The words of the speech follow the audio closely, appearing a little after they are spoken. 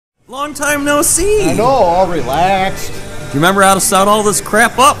Long time no see. I know, all relaxed. Do you remember how to set all this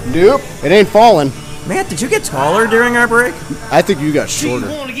crap up? Nope, it ain't falling. Matt, did you get taller during our break? I think you got shorter.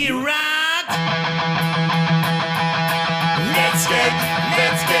 Let's get right.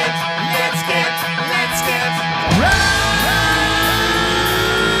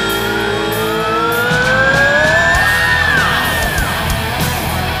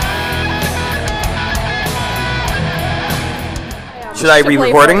 Should I be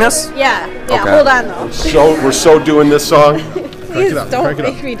recording this? Yeah. Okay. Hold on though. So we're so doing this song. Please don't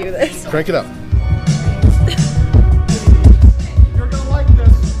make me do this. Crank it up. You're gonna like this.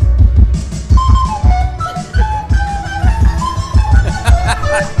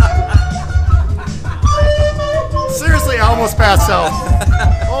 Seriously, I almost passed out.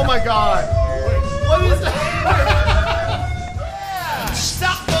 Oh my god. What is that?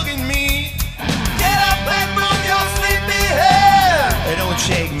 Stop bugging me. Get up and move your sleepy head. And don't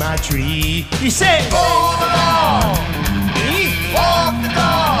shake my tree. He said, "Hold the dog. Walk the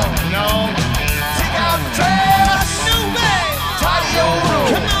dog. No. Take out the trash. No way. Tidy your room.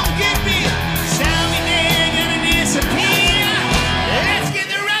 Come on, get me. Sound me there, gonna disappear. Let's get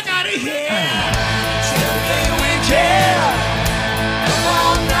the rock out of here. Children, we care. Come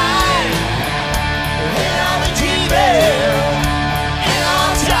all night. Hit on the TV. And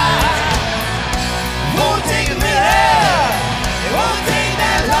on time. Won't take a minute. It won't take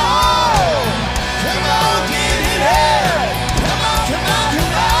that long. Come on, get it here. Come on, come on,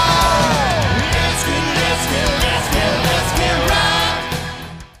 come on. Let's get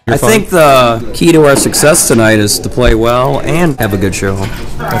right. I think the key to our success tonight is to play well and have a good show.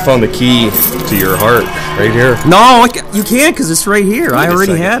 I found the key to your heart right here. No, you can't because it's right here. I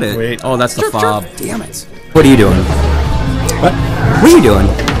already second. had it. Wait. Oh, that's the fob. Damn it. What are you doing? What? What are you doing?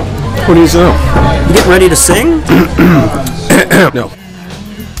 What do you know? You getting ready to sing? No.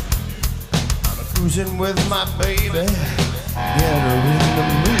 Cruising with my baby, get her in the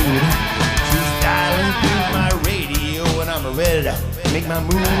mood. She's dialing through my radio and I'm ready to make my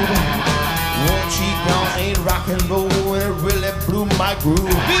move. One cheek on ain't rock and roll and it really blew my groove.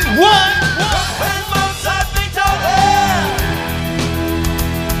 Beat one, and both sides they told her.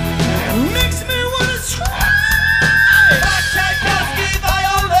 Makes me wanna try. Black Tchaikovsky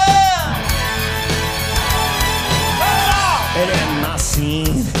violin. And in my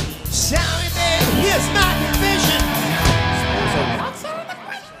scene, sound here's my division. So what's on the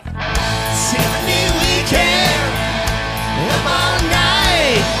question? 70 weekend. Up all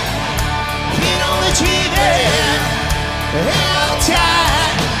night. Hit on the TV. Hell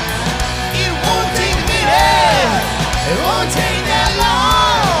tight. It won't take a minute. It won't take that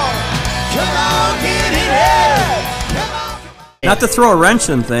long. Come on, get it in. Come on. Not to throw a wrench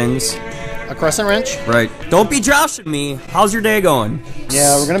in things. A crescent wrench? Right. Don't be joshing me. How's your day going?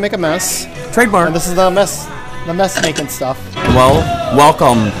 Yeah, we're gonna make a mess. Trademark. And this is the mess making stuff. Well,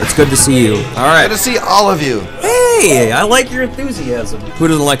 welcome. It's good to see you. All right. Good to see all of you. Hey, I like your enthusiasm. Who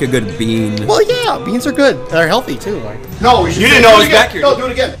doesn't like a good bean? Well, yeah, beans are good. They're healthy too. Like. No, you didn't know it was back here. No, do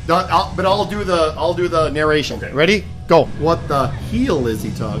it again. But I'll do the narration. Okay. Ready? Go. What the heel is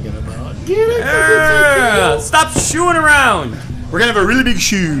he talking about? Get it? Yeah, stop shooing around. We're gonna have a really big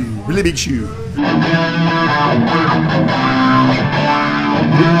shoe. Really big shoe. Feel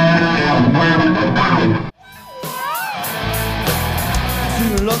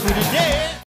lucky today.